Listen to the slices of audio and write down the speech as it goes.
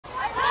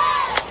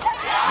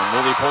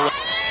Movie pull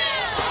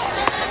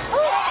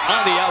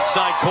on the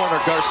outside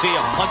corner. Garcia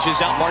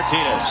punches out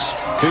Martinez.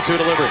 2-2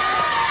 delivery.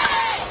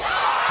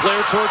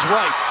 Flare towards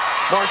right.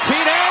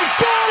 Martinez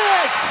got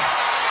it!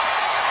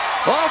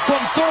 Off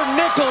from third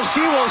nickel,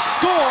 she will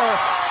score.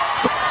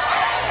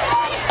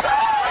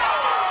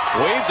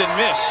 Waved and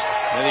missed,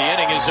 and the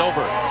inning is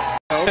over.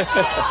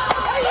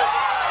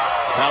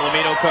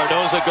 Palomino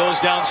Cardoza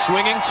goes down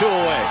swinging, 2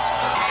 away.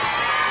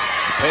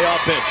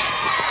 Payoff pitch.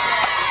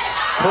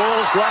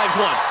 Corals drives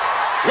one.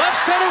 Left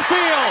center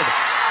field.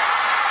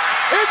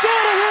 It's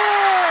out of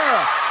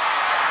here!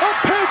 A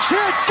pitch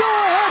hit,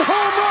 go-ahead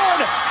home run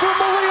for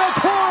Maria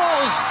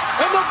Corals,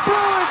 and the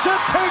Bruins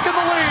have taken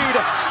the lead.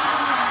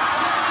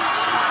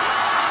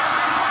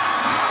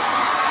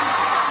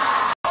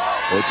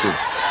 Otsu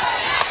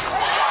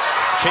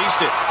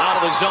chased it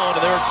out of the zone,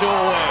 and there are 2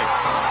 away.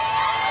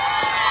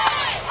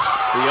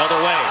 The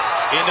other way,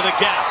 into the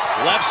gap,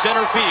 left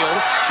center field,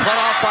 cut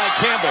off by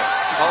Campbell.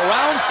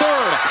 Around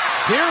third,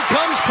 here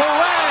comes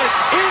Perez,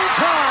 in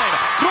time,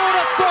 throw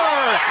to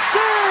third,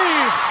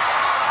 save!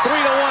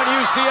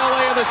 3-1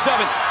 UCLA in the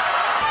 7th.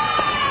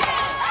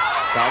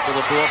 Todd to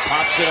the floor,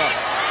 pops it up.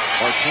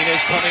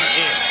 Martinez coming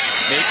in,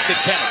 makes the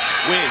catch.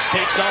 Wiz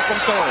takes off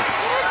from third.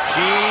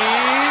 She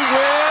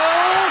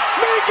will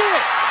make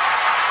it!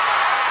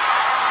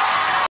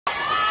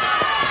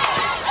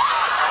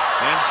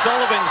 And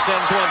Sullivan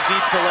sends one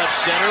deep to left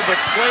center, but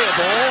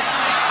playable.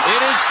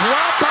 It is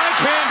dropped by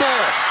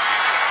Campbell.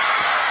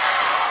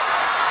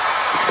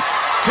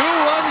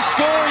 2-run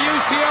score.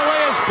 UCLA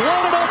has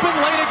blown it open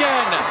late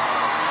again.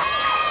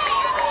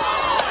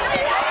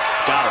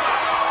 Got it.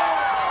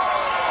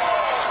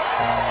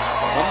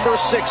 Number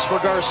 6 for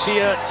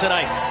Garcia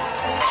tonight.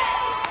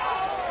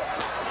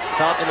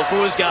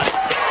 Tatalafoua's got it.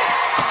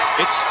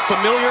 It's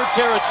familiar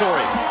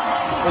territory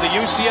for the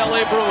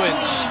UCLA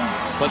Bruins,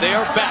 but they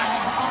are back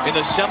in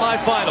the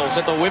semifinals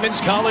at the Women's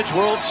College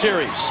World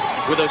Series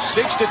with a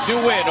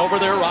 6-2 win over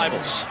their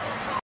rivals.